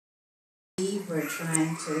we're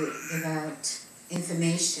trying to give out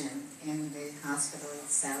information in the hospital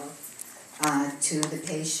itself to the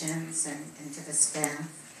patients and to the staff.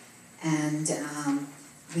 And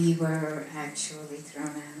we were actually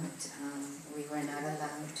thrown out. We were not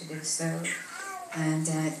allowed to do so. And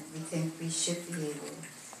we think we should be able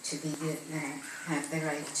to have the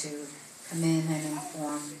right to come in and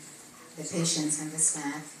inform the patients and the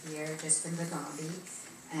staff here, just in the lobby,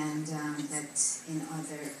 and that in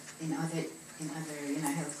other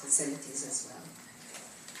health facilities as well.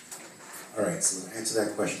 All right, so to answer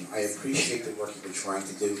that question, I appreciate the work you've been trying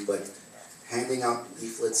to do, but handing out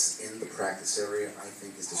leaflets in the practice area, I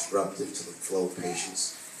think, is disruptive to the flow of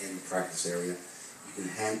patients in the practice area. You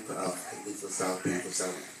can hand leaflets out, pamphlets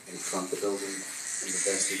out in front of the building, in the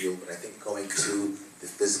vestibule, but I think going to the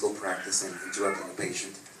physical practice and interrupting the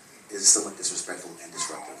patient is somewhat disrespectful and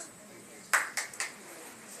disruptive.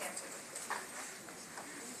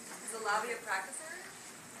 Is the lobby a practice area?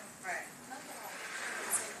 Right.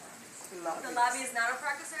 The lobby is not a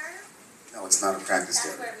practice area? No, it's not a practice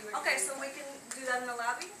area. Okay, so we can do that in the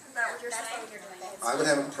lobby? Is that what you're saying? I would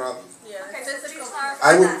have a problem. Yeah. Okay, so please clarify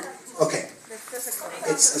I would, that. okay.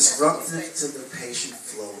 It's disruptive to the patient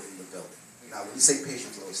flow in the building. Now, when you say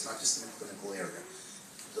patient flow, it's not just in the clinical area.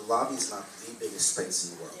 The lobby is not the biggest space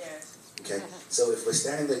in the world. Okay? So if we're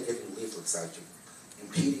standing there giving leaflets out, you're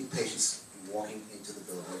impeding patients from walking into the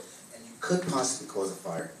building, and you could possibly cause a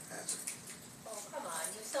fire hazard. Oh, come on.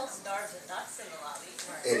 You sell stars and nuts in the lobby.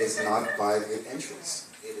 It is not by the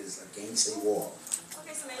entrance. It is against a wall.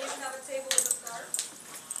 Okay, so maybe we should have a table with a scarf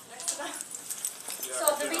next to that. So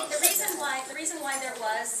the reason why there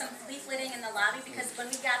was some leafleting in the lobby, because when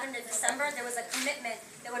we gathered in December, there was a commitment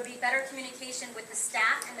there would be better communication with the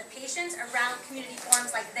staff and the patients around community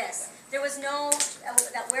forums like this. There was no,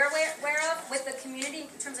 that we're aware of, with the community,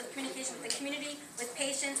 in terms of communication with the community, with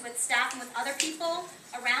patients, with staff, and with other people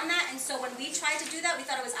around that. And so when we tried to do that, we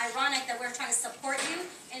thought it was ironic that we were trying to support you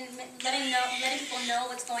and letting people know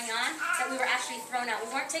what's going on, that we were actually thrown out.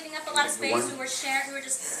 We weren't taking up a lot of space, we were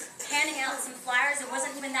just handing out some flyers. It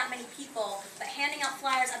wasn't even that many people, but handing out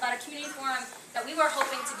flyers about a community forum that we were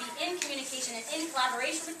hoping to be in communication and in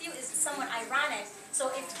collaboration with you is somewhat ironic.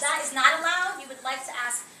 So if that is not allowed, we would like to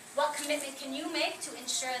ask, what commitment can you make to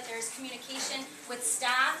ensure that there is communication with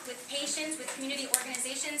staff, with patients, with community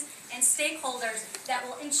organizations, and stakeholders that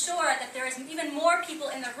will ensure that there is even more people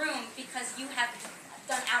in the room because you have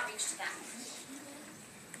done outreach to them?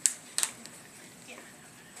 Yeah.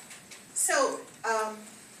 So,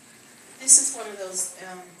 this is one of those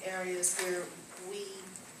areas where we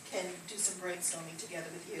can do some brainstorming together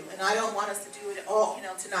with you. And I don't want us to do it all,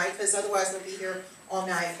 tonight, because otherwise we'll be here all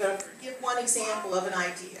night. But I'll give one example of an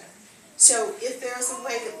idea. So if there's a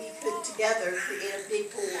way that we could together create a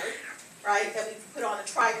big board, right, that we could put on a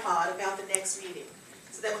tripod about the next meeting,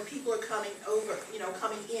 so that when people are coming over,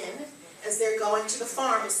 coming in, as they're going to the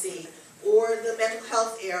pharmacy, or the mental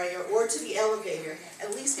health area, or to the elevator,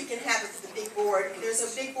 at least we can have the big board. There's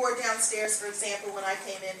a big board downstairs, for example, when I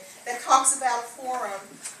came in, that talks about a forum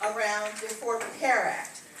around the Affordable Care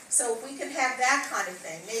Act. So if we can have that kind of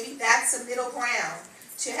thing, maybe that's a middle ground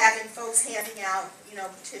to having folks handing out,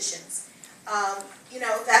 petitions.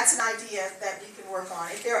 That's an idea that we can work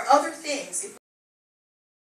on. If there are other things,